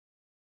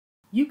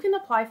You can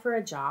apply for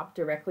a job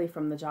directly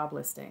from the job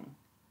listing.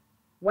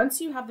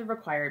 Once you have the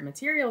required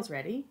materials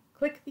ready,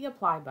 click the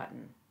Apply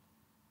button.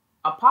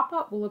 A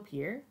pop-up will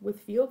appear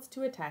with fields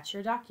to attach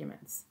your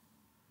documents.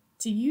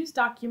 To use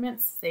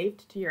documents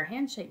saved to your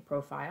Handshake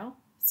profile,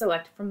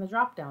 select from the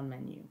drop-down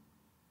menu.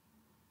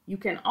 You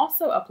can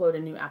also upload a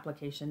new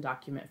application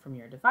document from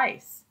your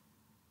device.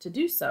 To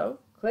do so,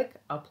 click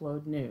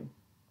Upload New.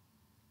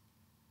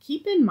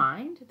 Keep in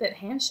mind that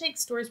Handshake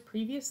stores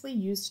previously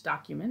used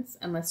documents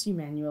unless you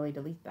manually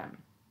delete them.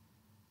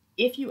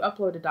 If you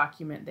upload a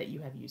document that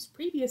you have used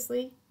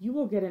previously, you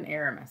will get an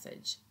error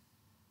message.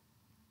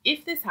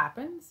 If this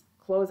happens,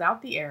 close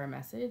out the error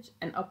message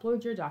and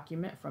upload your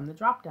document from the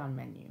drop-down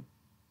menu.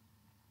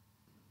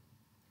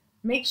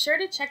 Make sure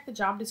to check the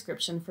job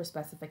description for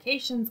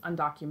specifications on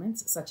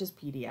documents such as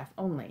PDF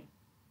only.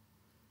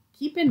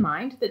 Keep in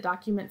mind that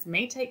documents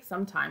may take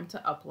some time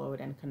to upload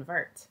and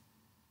convert.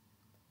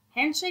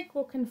 Handshake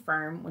will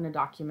confirm when a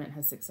document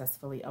has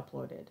successfully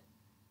uploaded.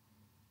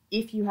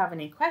 If you have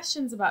any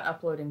questions about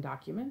uploading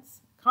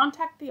documents,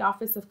 contact the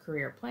Office of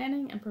Career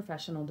Planning and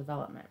Professional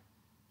Development.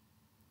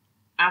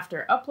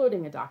 After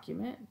uploading a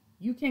document,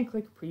 you can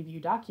click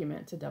Preview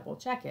Document to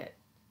double-check it.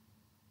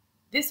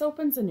 This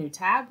opens a new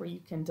tab where you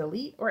can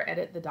delete or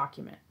edit the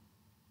document.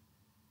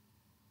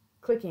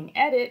 Clicking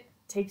Edit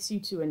takes you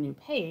to a new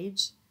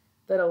page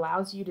that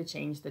allows you to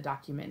change the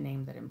document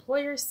name that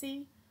employers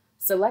see,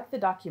 select the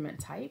document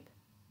type,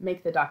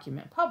 make the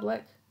document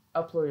public,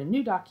 upload a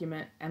new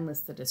document, and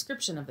list the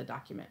description of the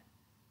document.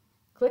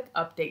 Click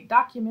Update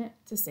Document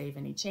to save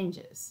any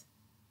changes.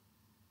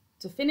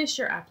 To finish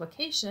your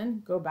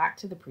application, go back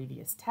to the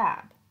previous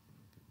tab.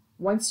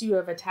 Once you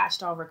have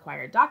attached all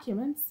required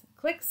documents,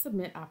 click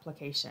Submit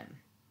Application.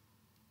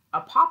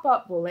 A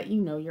pop-up will let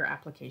you know your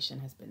application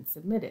has been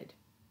submitted.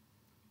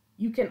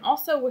 You can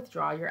also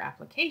withdraw your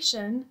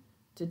application.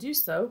 To do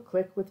so,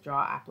 click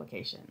Withdraw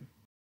Application.